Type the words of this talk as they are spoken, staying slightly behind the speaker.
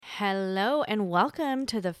Hello and welcome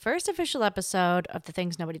to the first official episode of the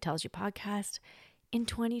Things Nobody Tells You podcast in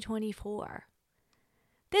 2024.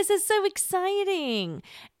 This is so exciting.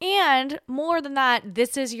 And more than that,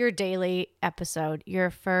 this is your daily episode,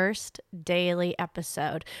 your first daily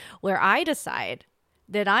episode where I decide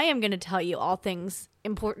that I am going to tell you all things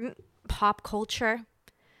important, pop culture,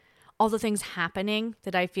 all the things happening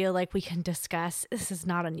that I feel like we can discuss. This is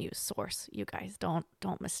not a news source, you guys. Don't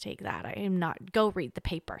mistake that. I am not. Go read the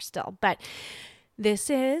paper still. But this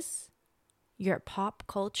is your pop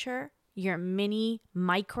culture, your mini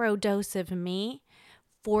micro dose of me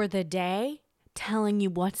for the day, telling you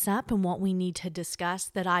what's up and what we need to discuss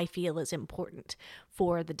that I feel is important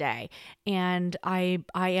for the day. And I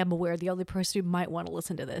am aware the only person who might want to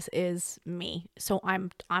listen to this is me. So I'm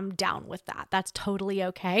down with that. That's totally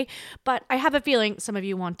okay. But I have a feeling some of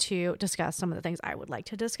you want to discuss some of the things I would like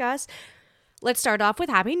to discuss. Let's start off with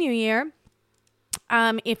Happy New Year.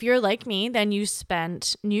 If you're like me, then you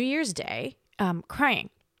spent New Year's Day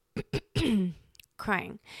crying.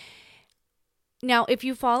 Crying. Now, if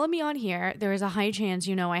you follow me on here, there is a high chance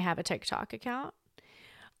you know I have a TikTok account.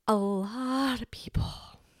 A lot of people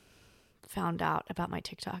found out about my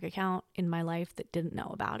TikTok account in my life that didn't know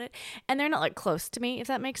about it. And they're not like close to me, if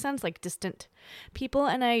that makes sense, like distant people.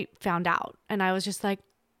 And I found out and I was just like,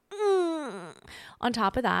 On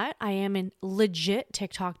top of that, I am in legit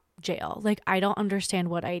TikTok jail. Like, I don't understand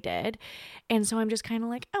what I did. And so I'm just kind of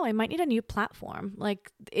like, oh, I might need a new platform.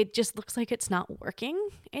 Like, it just looks like it's not working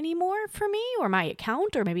anymore for me or my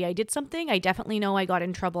account, or maybe I did something. I definitely know I got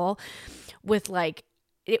in trouble with like,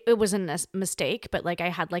 it wasn't a mistake, but like I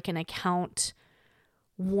had like an account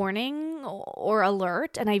warning or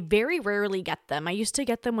alert, and I very rarely get them. I used to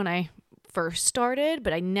get them when I first started,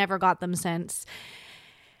 but I never got them since.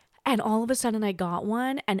 And all of a sudden I got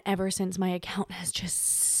one, and ever since my account has just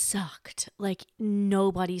sucked. Like,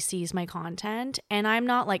 nobody sees my content, and I'm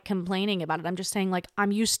not like complaining about it. I'm just saying like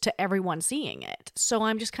I'm used to everyone seeing it. So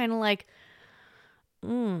I'm just kind of like,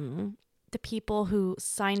 the people who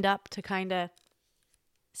signed up to kind of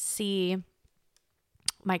see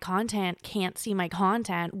my content can't see my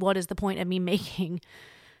content. What is the point of me making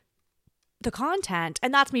the content?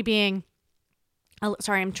 And that's me being...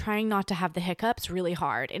 Sorry, I'm trying not to have the hiccups really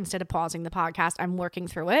hard. Instead of pausing the podcast, I'm working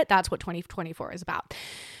through it. That's what 2024 is about.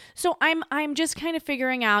 So I'm just kind of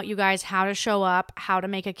figuring out, you guys, how to show up, how to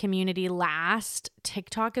make a community last.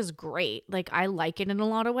 TikTok is great. Like, I like it in a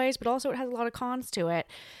lot of ways, but also it has a lot of cons to it.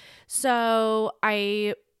 So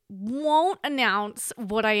I won't announce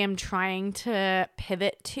what I am trying to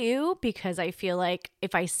pivot to, because I feel like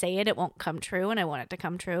if I say it, it won't come true, and I want it to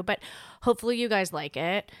come true. But hopefully you guys like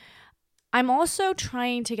it. I'm also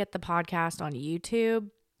trying to get the podcast on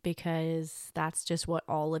YouTube, because that's just what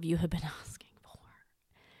all of you have been asking for.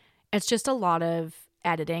 It's just a lot of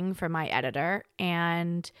editing for my editor,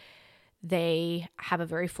 and they have a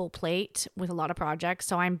very full plate with a lot of projects.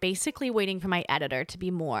 So I'm basically waiting for my editor to be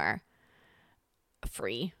more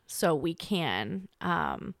free so we can,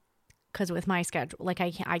 because with my schedule, like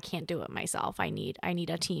I can't do it myself. I need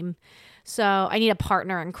a team. So I need a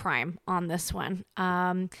partner in crime on this one.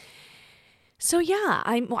 So yeah,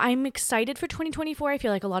 I'm excited for 2024. I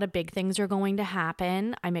feel like a lot of big things are going to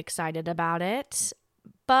happen. I'm excited about it.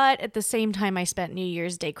 But at the same time, I spent New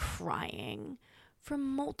Year's Day crying for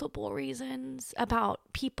multiple reasons, about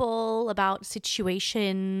people, about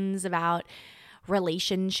situations, about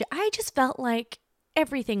relationships. I just felt like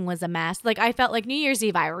everything was a mess. Like, I felt like New Year's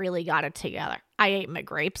Eve, I really got it together. I ate my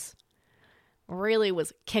grapes, really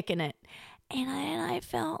was kicking it. And I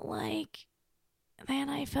felt like... Then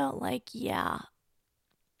I felt like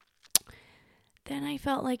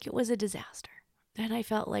it was a disaster. Then I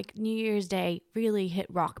felt like New Year's Day really hit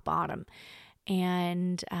rock bottom,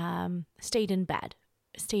 and stayed in bed.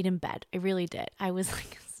 I really did. I was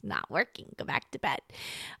like, it's not working. Go back to bed.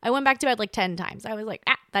 I went back to bed like 10 times. I was like,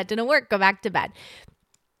 that didn't work. Go back to bed.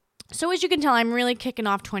 So as you can tell, I'm really kicking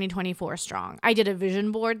off 2024 strong. I did a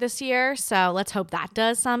vision board this year, so let's hope that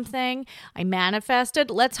does something. I manifested.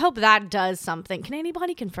 Let's hope that does something. Can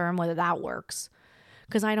anybody confirm whether that works?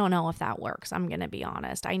 Because I don't know if that works. I'm going to be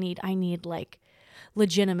honest. I need like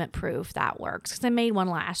legitimate proof that works, because I made one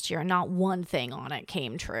last year and not one thing on it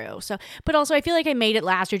came true. So, but also I feel like I made it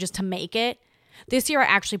last year just to make it. This year I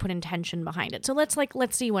actually put intention behind it. So let's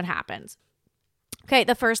see what happens. Okay,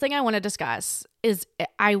 the first thing I want to discuss is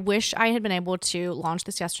I wish I had been able to launch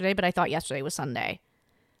this yesterday, but I thought yesterday was Sunday.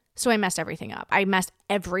 So I messed everything up. I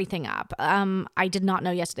did not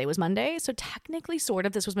know yesterday was Monday. So technically, sort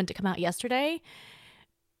of, this was meant to come out yesterday,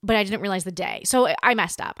 but I didn't realize the day. So I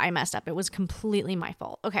messed up. It was completely my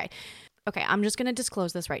fault. Okay, I'm just going to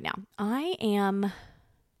disclose this right now. I am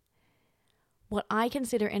what I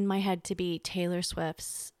consider in my head to be Taylor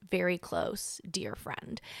Swift's very close, dear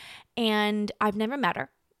friend. And I've never met her.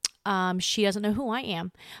 She doesn't know who I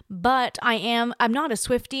am, but I'm not a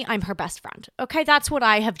Swiftie. I'm her best friend. Okay. That's what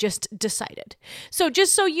I have just decided. So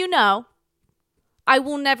just so you know, I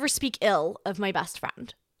will never speak ill of my best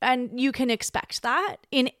friend. And you can expect that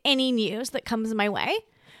in any news that comes my way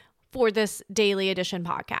for this Daily Edition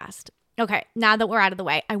podcast. Okay, now that we're out of the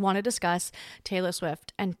way, I want to discuss Taylor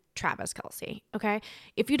Swift and Travis Kelce. Okay,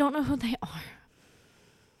 if you don't know who they are,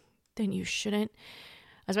 then you shouldn't.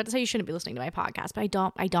 I was about to say you shouldn't be listening to my podcast, but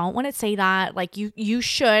I don't want to say that. Like you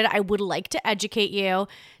should. I would like to educate you.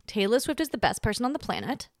 Taylor Swift is the best person on the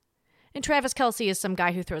planet, and Travis Kelce is some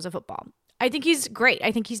guy who throws a football. I think he's great.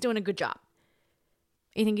 I think he's doing a good job.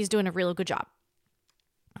 I think he's doing a real good job.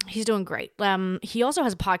 He's doing great. He also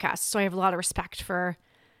has a podcast, so I have a lot of respect for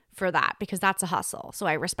that because that's a hustle. So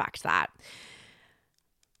I respect that.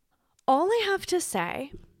 All I have to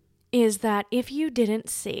say is that if you didn't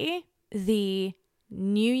see the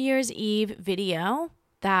New Year's Eve video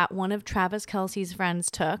that one of Travis Kelce's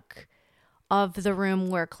friends took of the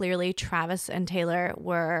room where clearly Travis and Taylor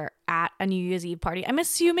were at a New Year's Eve party. I'm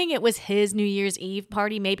assuming it was his New Year's Eve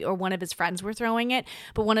party, maybe, or one of his friends were throwing it,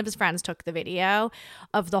 but one of his friends took the video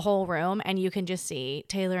of the whole room, and you can just see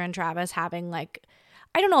Taylor and Travis having like,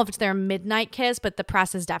 I don't know if it's their midnight kiss, but the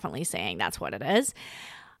press is definitely saying that's what it is.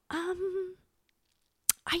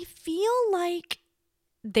 I feel like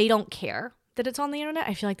they don't care that it's on the internet.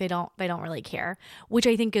 I feel like they don't really care, which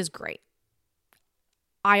I think is great.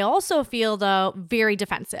 I also feel, though, very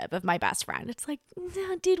defensive of my best friend. It's like,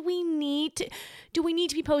 do we need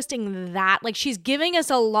to be posting that? Like, she's giving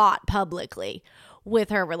us a lot publicly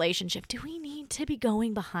with her relationship. Do we need to be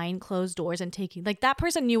going behind closed doors and taking, like, that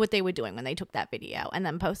person knew what they were doing when they took that video and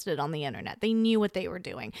then posted it on the internet. They knew what they were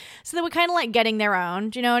doing. So they were kind of like getting their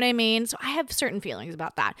own. Do you know what I mean? So I have certain feelings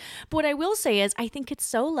about that. But what I will say is I think it's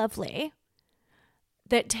so lovely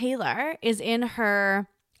that Taylor is in her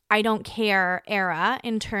I don't care era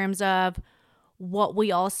in terms of what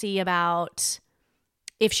we all see about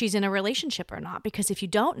if she's in a relationship or not. Because if you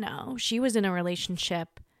don't know, she was in a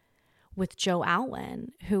relationship with Joe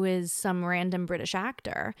Alwyn, who is some random British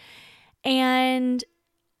actor. And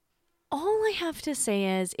all I have to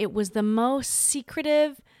say is it was the most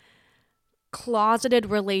secretive, closeted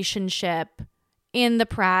relationship in the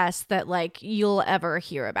press that like you'll ever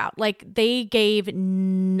hear about. Like they gave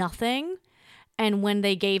nothing. And when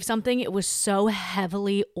they gave something, it was so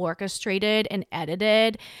heavily orchestrated and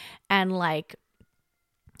edited. And like,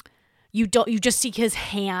 you just see his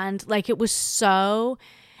hand. Like it was so,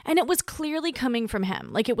 and it was clearly coming from him.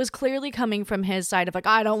 Like it was clearly coming from his side of like,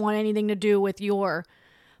 I don't want anything to do with your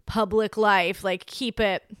public life. Like keep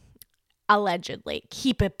it, allegedly,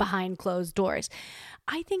 keep it behind closed doors.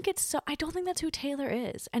 I don't think that's who Taylor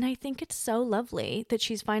is. And I think it's so lovely that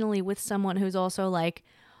she's finally with someone who's also like,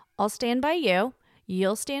 I'll stand by you,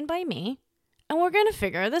 you'll stand by me, and we're going to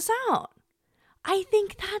figure this out. I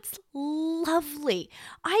think that's lovely.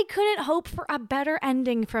 I couldn't hope for a better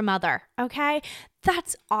ending for Mother, okay?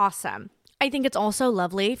 That's awesome. I think it's also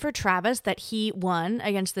lovely for Travis that he won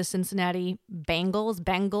against the Cincinnati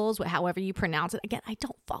Bengals, however you pronounce it. Again, I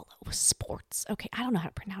don't follow sports, okay? I don't know how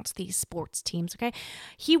to pronounce these sports teams, okay?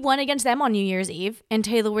 He won against them on New Year's Eve, and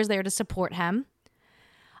Taylor was there to support him.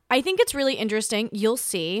 I think it's really interesting. You'll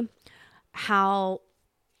see how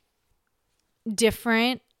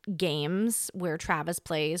different games where Travis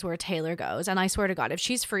plays, where Taylor goes. And I swear to God, if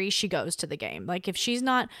she's free, she goes to the game. Like if she's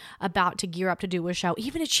not about to gear up to do a show,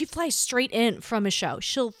 even if she flies straight in from a show,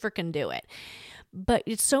 she'll freaking do it. But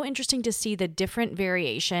it's so interesting to see the different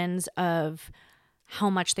variations of how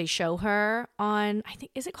much they show her on, I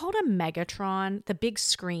think, is it called a Megatron? The big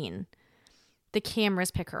screen. The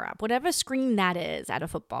cameras pick her up, whatever screen that is at a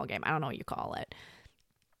football game. I don't know what you call it.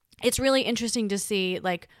 It's really interesting to see,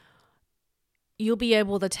 like, you'll be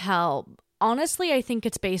able to tell. Honestly, I think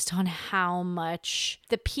it's based on how much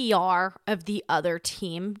the PR of the other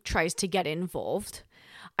team tries to get involved.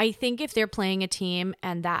 I think if they're playing a team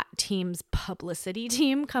and that team's publicity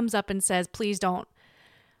team comes up and says, please don't,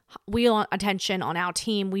 we want attention on our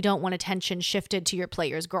team. We don't want attention shifted to your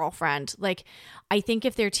player's girlfriend. Like, I think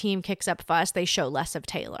if their team kicks up fuss, they show less of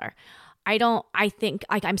Taylor. I think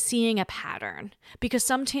like I'm seeing a pattern because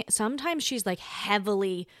sometimes she's like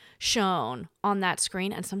heavily shown on that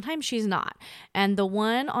screen and sometimes she's not. And the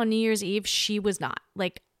one on New Year's Eve, she was not.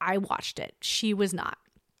 Like I watched it. She was not.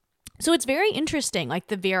 So it's very interesting, like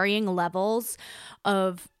the varying levels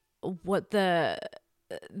of what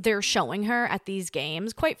they're showing her at these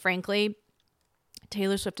games. Quite frankly,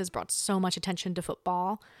 Taylor Swift has brought so much attention to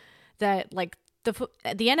football that like the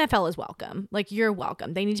NFL is welcome. Like, you're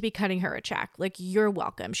welcome. They need to be cutting her a check. Like, you're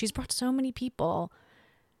welcome. She's brought so many people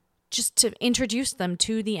just to introduce them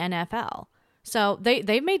to the NFL. So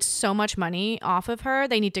they've made so much money off of her.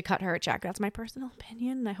 They need to cut her a check. That's my personal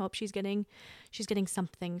opinion. I hope she's getting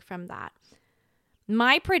something from that.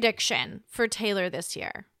 My prediction for Taylor this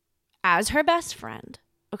year, as her best friend,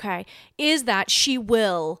 okay, is that she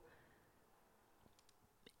will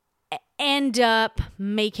end up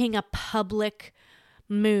making a public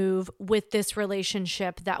move with this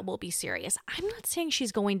relationship that will be serious. I'm not saying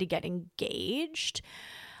she's going to get engaged.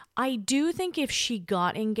 I do think if she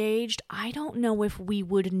got engaged, I don't know if we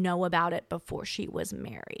would know about it before she was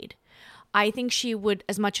married. I think she would,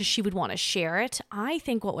 as much as she would want to share it, I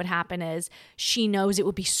think what would happen is she knows it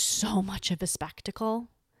would be so much of a spectacle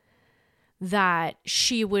that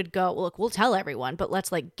she would go, look, we'll tell everyone, but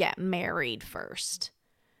let's like get married first.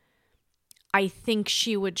 I think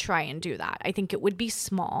she would try and do that. I think it would be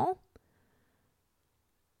small.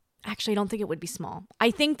 Actually, I don't think it would be small.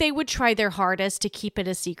 I think they would try their hardest to keep it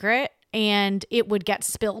a secret, and it would get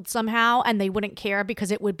spilled somehow and they wouldn't care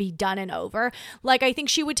because it would be done and over. Like, I think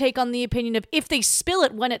she would take on the opinion of, if they spill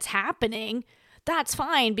it when it's happening, that's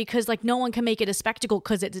fine because like no one can make it a spectacle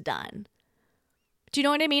because it's done. Do you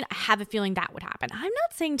know what I mean? I have a feeling that would happen. I'm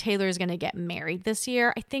not saying Taylor is going to get married this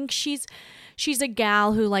year. I think she's a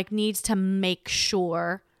gal who like needs to make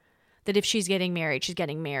sure that if she's getting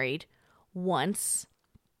married once.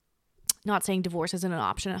 Not saying divorce isn't an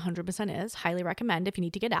option. 100% is. Highly recommend if you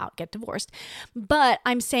need to get out, get divorced. But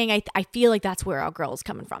I'm saying I feel like that's where our girl is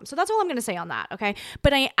coming from. So that's all I'm going to say on that, okay?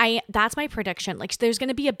 But I that's my prediction. Like, there's going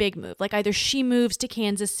to be a big move. Like, either she moves to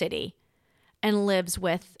Kansas City and lives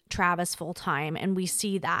with Travis full time, and we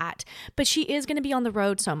see that. But she is going to be on the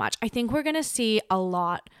road so much. I think we're going to see a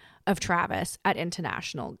lot of Travis at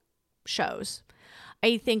international shows.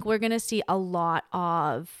 I think we're going to see a lot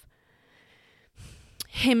of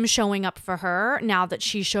him showing up for her now that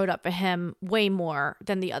she showed up for him way more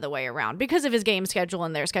than the other way around because of his game schedule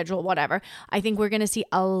and their schedule, whatever. I think we're going to see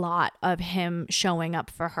a lot of him showing up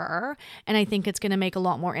for her. And I think it's going to make a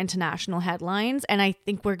lot more international headlines. And I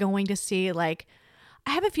think we're going to see, like, I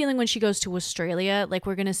have a feeling when she goes to Australia, like,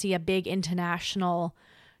 we're going to see a big international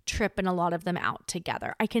trip and a lot of them out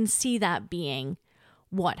together. I can see that being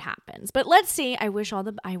what happens. But let's see. I wish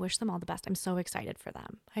them all the best. I'm so excited for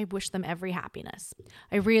them. I wish them every happiness.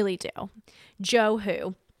 I really do. Joe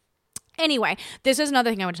who. Anyway, this is another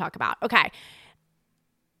thing I want to talk about. Okay.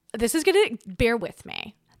 This is going to bear with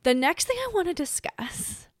me. The next thing I want to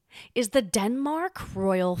discuss is the Denmark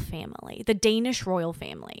royal family, the Danish royal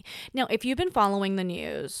family. Now, if you've been following the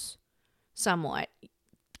news somewhat,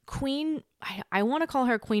 Queen, I want to call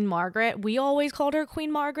her Queen Margaret. We always called her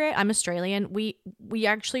Queen Margaret. I'm Australian. We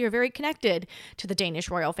actually are very connected to the Danish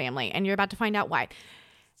royal family, and you're about to find out why.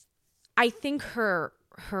 I think her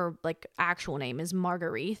like actual name is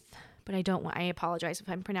Marguerite, but I apologize if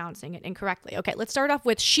I'm pronouncing it incorrectly. Okay, let's start off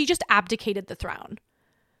with, she just abdicated the throne.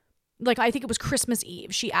 Like, I think it was Christmas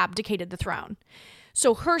Eve. She abdicated the throne.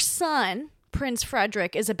 So her son, Prince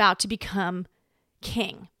Frederik, is about to become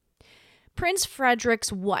king. Prince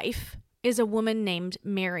Frederik's wife is a woman named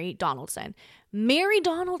Mary Donaldson. Mary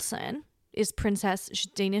Donaldson is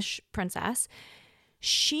Danish princess.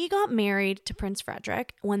 She got married to Prince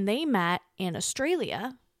Frederik when they met in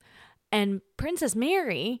Australia. And Princess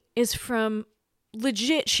Mary is from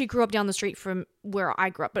legit, she grew up down the street from where I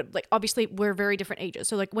grew up. But like, obviously, we're very different ages.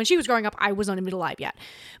 So like, when she was growing up, I wasn't even alive yet.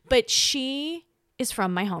 But she is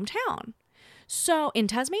from my hometown. So in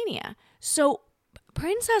Tasmania. So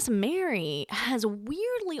Princess Mary has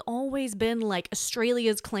weirdly always been like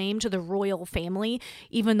Australia's claim to the royal family,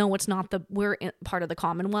 even though it's not we're part of the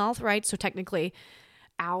Commonwealth, right? So technically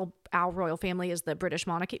our royal family is the British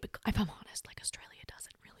monarchy. But if I'm honest, like, Australia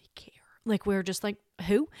doesn't really care. Like, we're just like,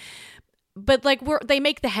 who? But like, they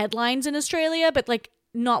make the headlines in Australia, but like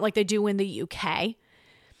not like they do in the UK.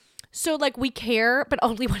 So like, we care, but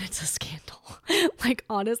only when it's a scandal. Like,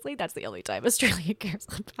 honestly, that's the only time Australia cares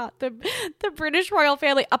about the British royal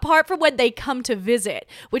family, apart from when they come to visit,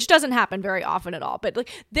 which doesn't happen very often at all. But like,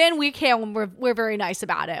 then we care when we're very nice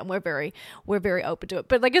about it and we're very open to it.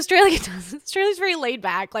 But like, Australia doesn't. Australia's very laid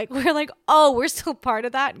back. Like, we're like, oh, we're still part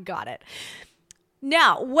of that. Got it.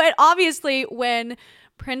 Now, when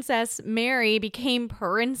Princess Mary became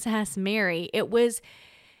Princess Mary, it was,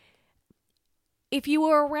 if you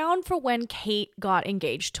were around for when Kate got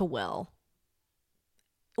engaged to Will,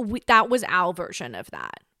 that was our version of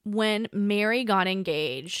that. When Mary got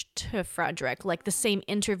engaged to Frederik, like, the same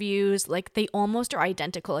interviews, like, they almost are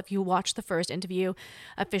identical. If you watch the first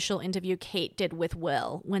official interview Kate did with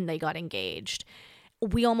Will when they got engaged,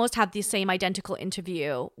 we almost had the same identical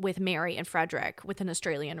interview with Mary and Frederick with an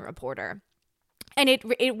Australian reporter. And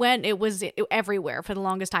it was everywhere for the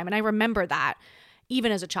longest time. And I remember that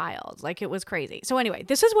even as a child, like it was crazy. So anyway,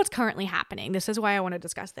 this is what's currently happening. This is why I want to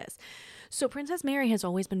discuss this. So Princess Mary has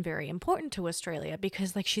always been very important to Australia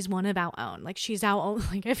because like she's one of our own, like she's our own,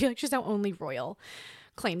 like I feel like she's our only royal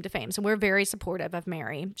claim to fame. So we're very supportive of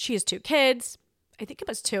Mary. She has 2 kids. I think it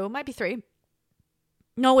was 2, it might be 3.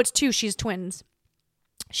 No, it's 2. She's twins.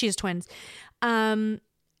 She has twins.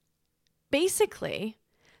 Basically,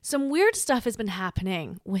 some weird stuff has been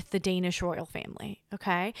happening with the Danish royal family,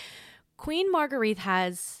 okay? Queen Marguerite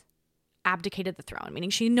has abdicated the throne, meaning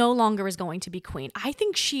she no longer is going to be queen. I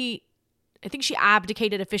think she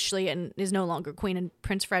abdicated officially and is no longer queen, and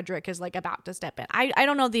Prince Frederick is like about to step in. I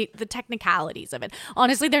don't know the technicalities of it.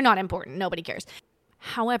 Honestly, they're not important. Nobody cares.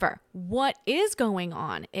 However, what is going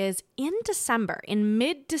on is in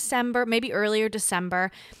mid-December, maybe earlier December,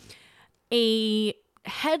 a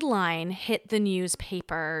headline hit the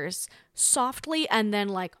newspapers softly and then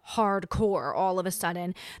like hardcore all of a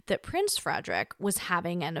sudden that Prince Frederick was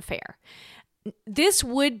having an affair. This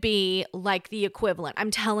would be like the equivalent. I'm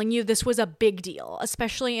telling you, this was a big deal,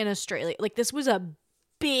 especially in Australia. Like this was a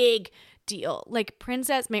big deal. Like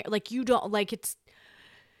Princess Mary, like you don't like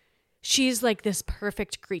she's like this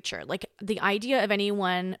perfect creature. Like the idea of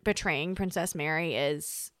anyone betraying Princess Mary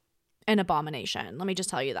is an abomination. Let me just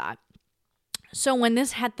tell you that. So when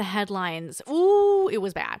this had the headlines, ooh, it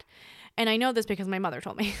was bad. And I know this because my mother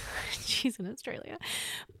told me. She's in Australia.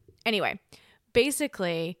 Anyway,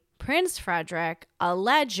 basically, Prince Frederick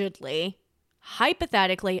hypothetically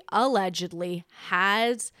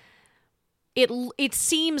has, it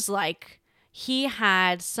seems like he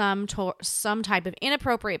had some type of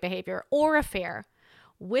inappropriate behavior or affair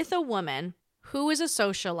with a woman who is a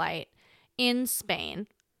socialite in Spain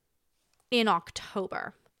in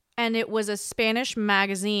October. And it was a Spanish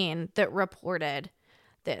magazine that reported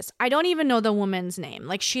this. I don't even know the woman's name.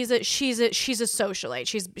 Like she's a socialite.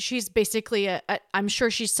 She's basically I'm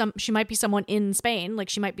sure she might be someone in Spain. Like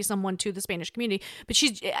she might be someone to the Spanish community, but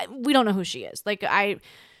we don't know who she is. Like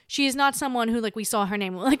she is not someone who like we saw her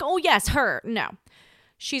name like, oh yes, her. No.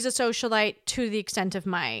 She's a socialite to the extent of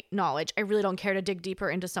my knowledge. I really don't care to dig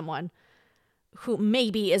deeper into someone who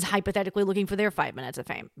maybe is hypothetically looking for their 5 minutes of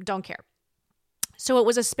fame. Don't care. So it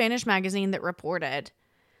was a Spanish magazine that reported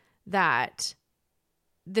that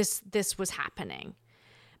this was happening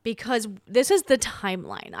because this is the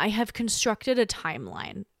timeline. I have constructed a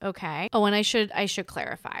timeline, okay? Oh, and I should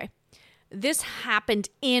clarify. This happened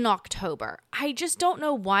in October. I just don't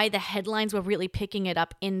know why the headlines were really picking it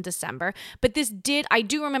up in December, but I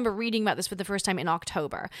do remember reading about this for the first time in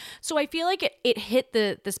October. So I feel like it hit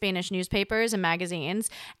the Spanish newspapers and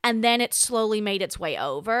magazines, and then it slowly made its way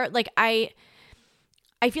over. Like I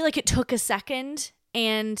feel like it took a second,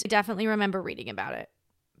 and I definitely remember reading about it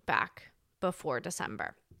back before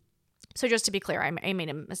December. So just to be clear, I made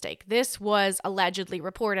a mistake. This was allegedly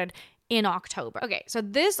reported in October. Okay, so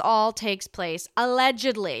this all takes place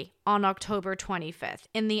allegedly on October 25th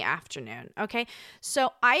in the afternoon, okay?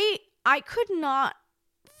 So I could not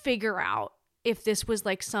figure out if this was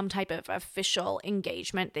like some type of official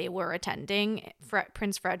engagement they were attending,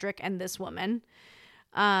 Prince Frederick and this woman.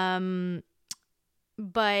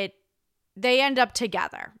 But they end up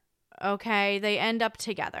together, okay? They end up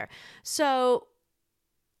together. So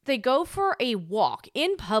they go for a walk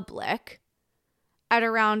in public at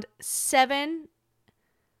around 7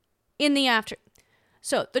 in the afternoon.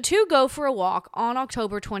 So the two go for a walk on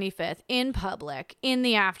October 25th in public in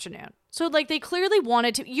the afternoon. So like they clearly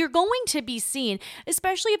wanted to, you're going to be seen,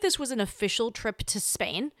 especially if this was an official trip to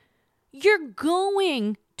Spain. You're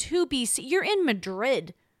going to be seen. You're in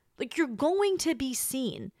Madrid. Like, you're going to be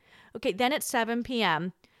seen. Okay, then at 7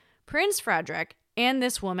 p.m., Prince Frederick and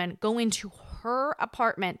this woman go into her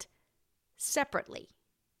apartment separately.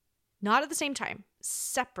 Not at the same time,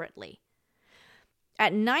 separately.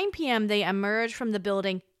 At 9 p.m., they emerge from the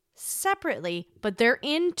building separately, but they're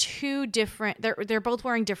in two different, they're both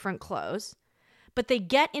wearing different clothes, but they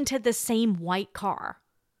get into the same white car.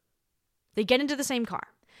 They get into the same car.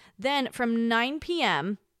 Then from 9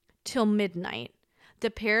 p.m. till midnight, the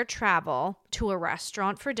pair travel to a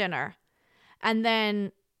restaurant for dinner and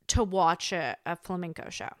then to watch a flamenco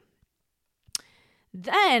show.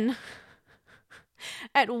 Then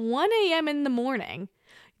at 1 a.m. in the morning,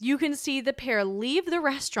 you can see the pair leave the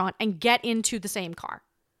restaurant and get into the same car.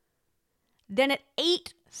 Then at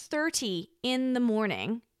 8:30 in the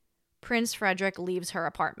morning, Prince Frederick leaves her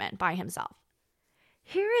apartment by himself.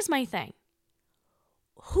 Here is my thing.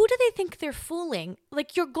 who do they think they're fooling?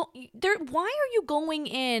 Like why are you going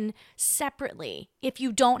in separately if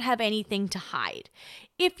you don't have anything to hide?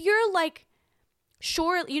 If you're like,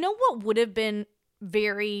 sure, you know what would have been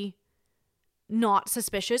very not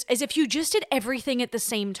suspicious is if you just did everything at the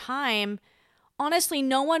same time. Honestly,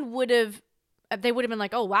 no one would have, they would have been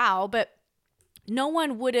like, oh wow, but no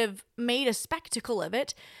one would have made a spectacle of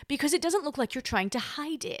it because it doesn't look like you're trying to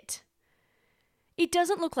hide it. It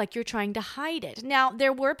doesn't look like you're trying to hide it. Now,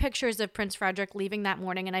 there were pictures of Prince Frederick leaving that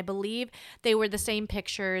morning, and I believe they were the same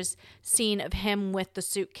pictures seen of him with the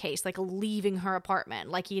suitcase, like leaving her apartment,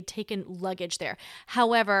 like he had taken luggage there.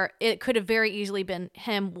 However, it could have very easily been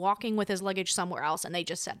him walking with his luggage somewhere else, and they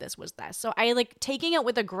just said this was this. So I like taking it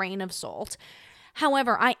with a grain of salt.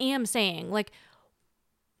 However, I am saying, like,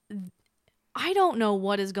 I don't know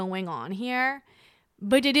what is going on here,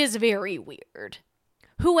 but it is very weird.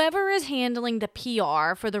 Whoever is handling the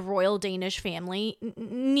PR for the royal Danish family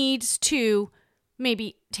needs to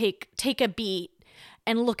maybe take a beat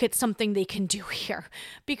and look at something they can do here,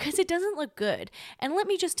 because it doesn't look good. And let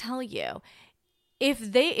me just tell you,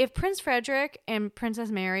 if Prince Frederick and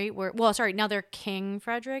Princess Mary now they're King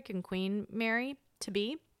Frederick and Queen Mary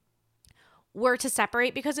were to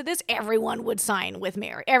separate because of this, everyone would sign with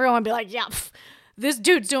Mary. Everyone would be like, yeah, this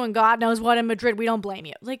dude's doing God knows what in Madrid. We don't blame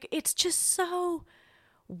you. Like, it's just so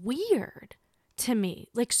weird to me,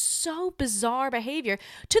 like so bizarre behavior,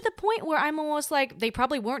 to the point where I'm almost like they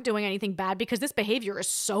probably weren't doing anything bad because this behavior is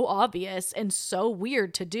so obvious and so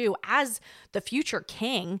weird to do as the future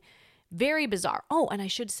king. Very bizarre. Oh, and I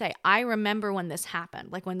should say, I remember when this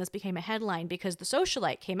happened, like when this became a headline, because The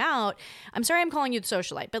Socialite came out. I'm sorry I'm calling you The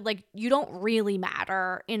Socialite, but like you don't really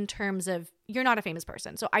matter in terms of, you're not a famous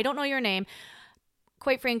person. So I don't know your name.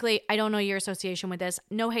 Quite frankly, I don't know your association with this.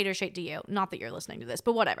 No hate or shade to you. Not that you're listening to this,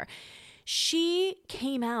 but whatever. She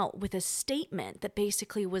came out with a statement that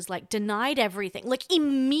basically was like denied everything, like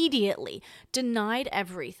immediately denied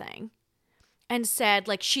everything, and said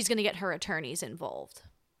like she's going to get her attorneys involved.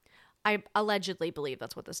 I allegedly believe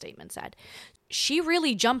that's what the statement said. She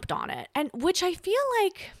really jumped on it, and which I feel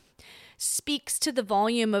like speaks to the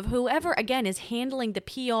volume of whoever, again, is handling the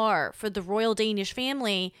PR for the royal Danish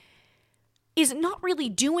family is not really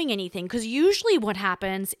doing anything, because usually what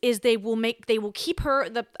happens is they will keep her,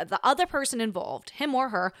 the other person involved, him or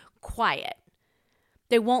her, quiet.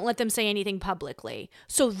 They won't let them say anything publicly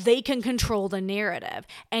so they can control the narrative.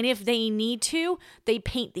 And if they need to, they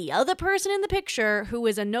paint the other person in the picture, who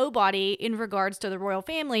is a nobody in regards to the royal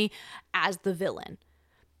family, as the villain.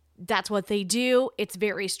 That's what they do. It's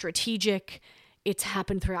very strategic. It's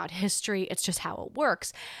happened throughout history. It's just how it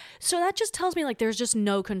works. So that just tells me like there's just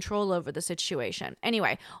no control over the situation.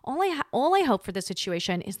 Anyway, all I hope for the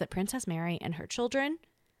situation is that Princess Mary and her children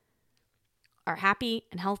are happy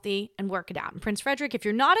and healthy and work it out. And Prince Frederick, if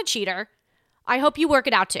you're not a cheater, I hope you work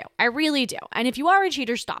it out too. I really do. And if you are a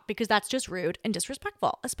cheater, stop, because that's just rude and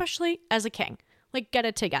disrespectful, especially as a king. Like, get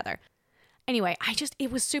it together. Anyway,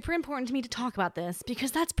 it was super important to me to talk about this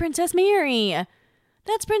because that's Princess Mary.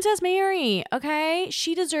 That's Princess Mary, okay?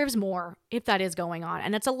 She deserves more if that is going on.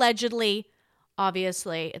 And it's allegedly,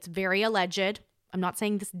 obviously, it's very alleged. I'm not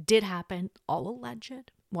saying this did happen. All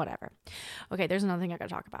alleged. Whatever. Okay, there's another thing I gotta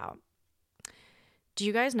talk about. Do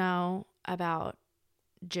you guys know about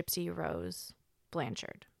Gypsy Rose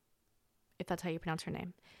Blanchard? If that's how you pronounce her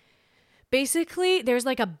name. Basically, there's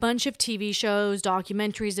like a bunch of TV shows,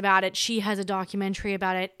 documentaries about it. She has a documentary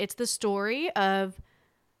about it. It's the story of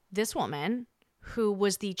this woman who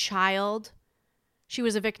was the child. She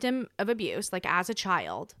was a victim of abuse, like as a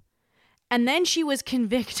child. And then she was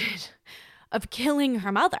convicted of killing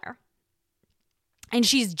her mother. And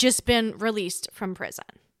she's just been released from prison.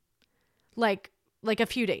 Like a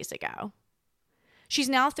few days ago. She's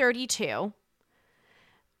now 32.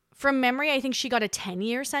 From memory, I think she got a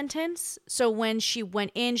 10-year sentence. So when she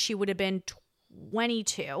went in, she would have been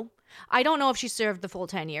 22. I don't know if she served the full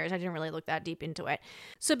 10 years. I didn't really look that deep into it.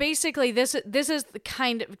 So basically, this is the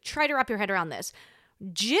kind of, try to wrap your head around this.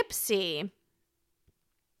 Gypsy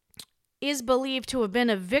is believed to have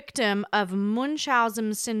been a victim of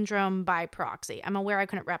Munchausen syndrome by proxy. I'm aware I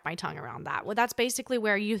couldn't wrap my tongue around that. Well, that's basically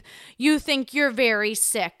where you think you're very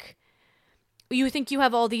sick. You think you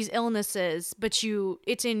have all these illnesses, but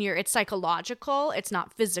it's psychological, it's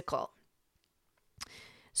not physical.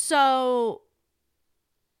 So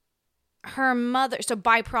her mother, so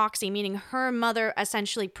by proxy, meaning her mother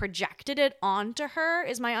essentially projected it onto her,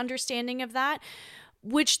 is my understanding of that.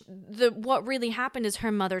 What really happened is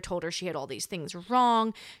her mother told her she had all these things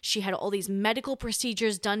wrong. She had all these medical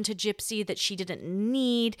procedures done to Gypsy that she didn't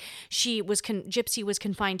need. Gypsy was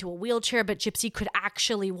confined to a wheelchair, but Gypsy could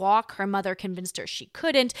actually walk. Her mother convinced her she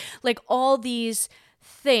couldn't. Like all these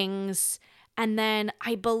things. And then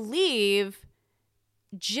I believe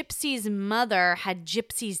Gypsy's mother had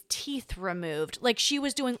Gypsy's teeth removed. Like she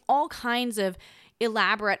was doing all kinds of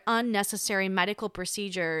elaborate, unnecessary medical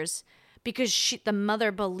procedures because the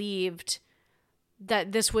mother believed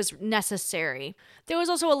that this was necessary. There was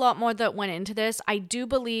also a lot more that went into this. I do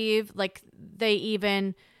believe like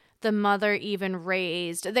the mother even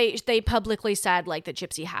they publicly said like that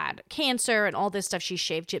Gypsy had cancer and all this stuff. She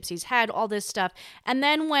shaved Gypsy's head, all this stuff, and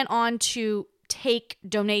then went on to take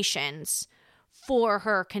donations for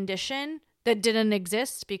her condition that didn't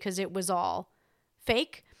exist because it was all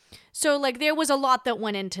fake. So, like, there was a lot that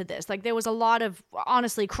went into this. Like, there was a lot of,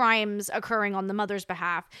 honestly, crimes occurring on the mother's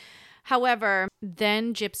behalf. However,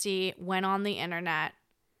 then Gypsy went on the internet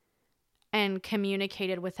and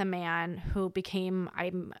communicated with a man who became,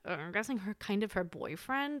 I'm guessing, her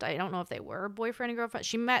boyfriend. I don't know if they were boyfriend and girlfriend.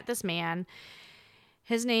 She met this man.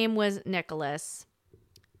 His name was Nicholas.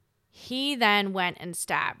 He then went and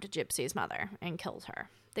stabbed Gypsy's mother and killed her.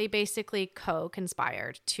 They basically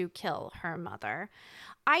co-conspired to kill her mother.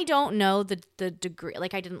 I don't know the degree.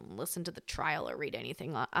 Like, I didn't listen to the trial or read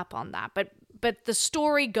anything up on that. But the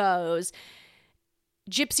story goes,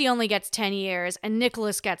 Gypsy only gets 10 years and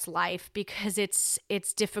Nicholas gets life because it's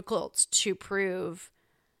difficult to prove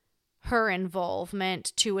her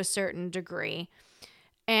involvement to a certain degree.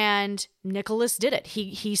 And Nicholas did it.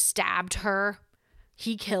 He stabbed her.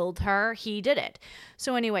 He killed her. He did it.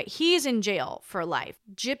 So anyway, he's in jail for life.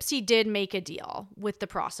 Gypsy did make a deal with the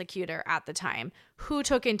prosecutor at the time, who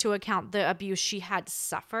took into account the abuse she had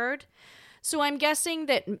suffered. So I'm guessing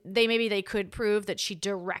that they could prove that she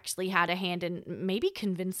directly had a hand in maybe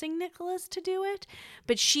convincing Nicholas to do it.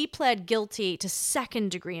 But she pled guilty to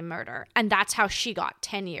second-degree murder, and that's how she got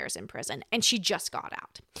 10 years in prison, and she just got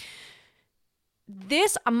out.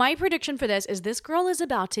 My prediction for this is this girl is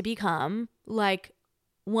about to become like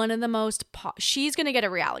one of the most, she's going to get a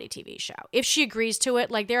reality TV show. If she agrees to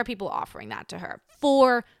it, like there are people offering that to her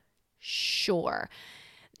for sure.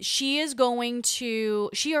 She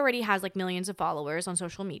already has like millions of followers on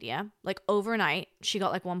social media. Like overnight, she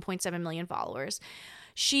got like 1.7 million followers.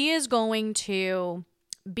 She is going to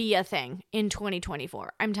be a thing in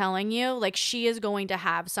 2024. I'm telling you, like she is going to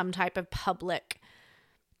have some type of public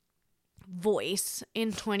voice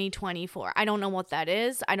in 2024. I don't know what that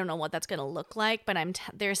is. I don't know what that's going to look like, but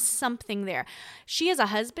there's something there. She has a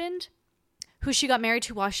husband who she got married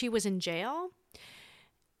to while she was in jail.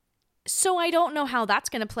 So I don't know how that's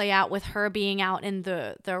going to play out with her being out in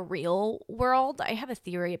the real world. I have a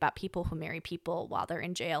theory about people who marry people while they're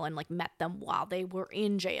in jail and like met them while they were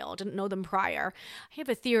in jail, didn't know them prior. I have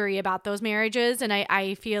a theory about those marriages and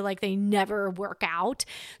I feel like they never work out.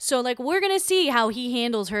 So like we're going to see how he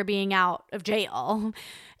handles her being out of jail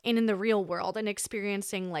and in the real world and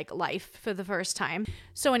experiencing like life for the first time.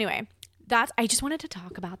 So anyway, I just wanted to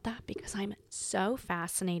talk about that because I'm so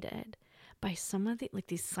fascinated by some of the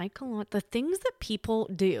the things that people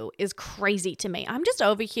do is crazy to me. I'm just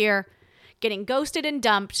over here getting ghosted and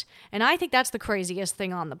dumped, and I think that's the craziest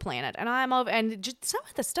thing on the planet. And just some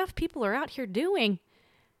of the stuff people are out here doing,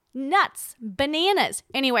 nuts, bananas.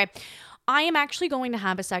 Anyway, I am actually going to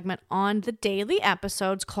have a segment on the daily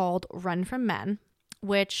episodes called Run From Men,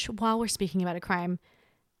 which, while we're speaking about a crime,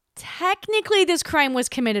 technically this crime was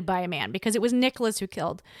committed by a man because it was Nicholas who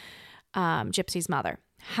killed Gypsy's mother.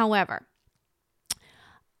 However,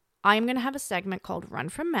 I'm going to have a segment called Run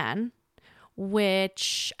From Men,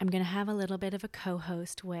 which I'm going to have a little bit of a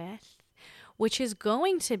co-host with, which is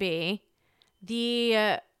going to be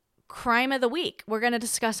the crime of the week. We're going to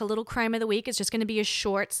discuss a little crime of the week. It's just going to be a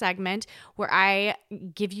short segment where I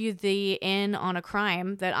give you the in on a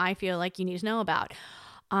crime that I feel like you need to know about.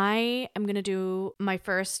 I am going to do my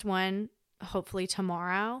first one hopefully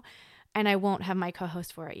tomorrow, and I won't have my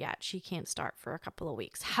co-host for it yet. She can't start for a couple of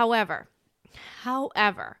weeks. However,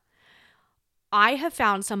 I have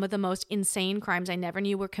found some of the most insane crimes I never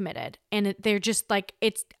knew were committed. And they're just like,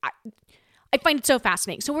 I find it so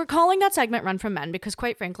fascinating. So we're calling that segment Run From Men because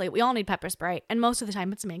quite frankly, we all need pepper spray. And most of the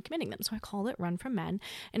time it's a man committing them. So I call it Run From Men.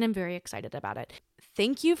 And I'm very excited about it.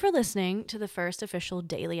 Thank you for listening to the first official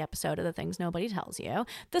daily episode of The Things Nobody Tells You.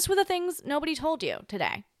 This were the things nobody told you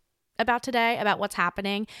today, about what's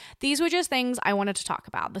happening. These were just things I wanted to talk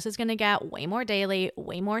about. This is going to get way more daily,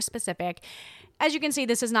 way more specific. As you can see,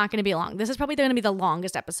 this is not going to be long. This is probably going to be the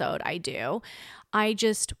longest episode I do. I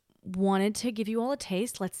just wanted to give you all a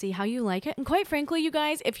taste. Let's see how you like it. And quite frankly, you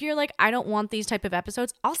guys, if you're like, I don't want these type of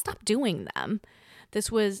episodes, I'll stop doing them. This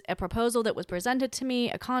was a proposal that was presented to me,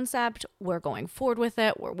 a concept. We're going forward with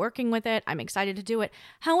it. We're working with it. I'm excited to do it.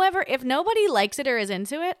 However, if nobody likes it or is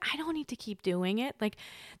into it, I don't need to keep doing it. Like,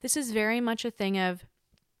 this is very much a thing of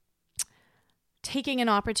taking an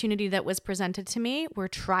opportunity that was presented to me. We're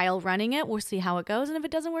trial running it. We'll see how it goes. And if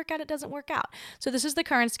it doesn't work out, it doesn't work out. So this is the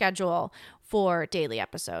current schedule for daily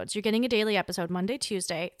episodes. You're getting a daily episode Monday,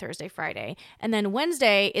 Tuesday, Thursday, Friday. And then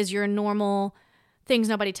Wednesday is your normal Things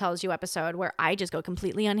Nobody Tells You episode where I just go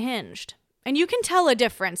completely unhinged. And you can tell a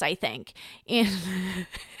difference, I think, in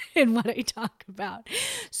what I talk about.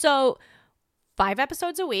 So 5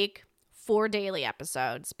 episodes a week, 4 daily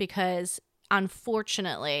episodes, because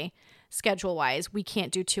unfortunately, schedule-wise, we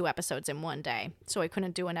can't do 2 episodes in one day. So I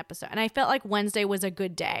couldn't do an episode. And I felt like Wednesday was a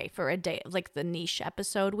good day for a day, like the niche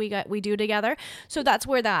episode we do together. So that's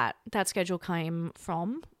where that schedule came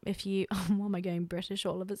from. If you, oh, am I going British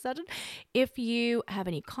all of a sudden? If you have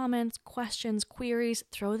any comments, questions, queries,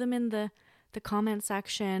 throw them in the comment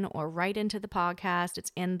section or write into the podcast.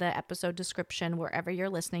 It's in the episode description. Wherever you're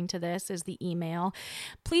listening to this is the email.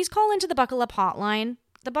 Please call into the Buckle Up hotline.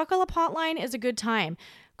 The Buckle Up hotline is a good time.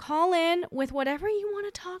 Call in with whatever you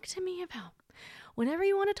want to talk to me about. Whatever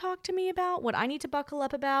you want to talk to me about, what I need to buckle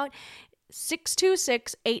up about.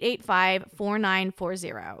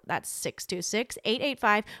 626-885-4940. That's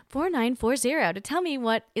 626-885-4940 to tell me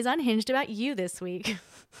what is unhinged about you this week.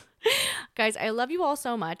 Guys, I love you all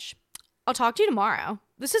so much. I'll talk to you tomorrow.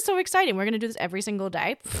 This is so exciting. We're going to do this every single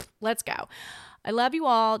day. Let's go. I love you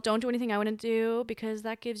all. Don't do anything I wouldn't do because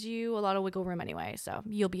that gives you a lot of wiggle room anyway. So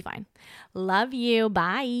you'll be fine. Love you.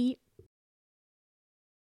 Bye.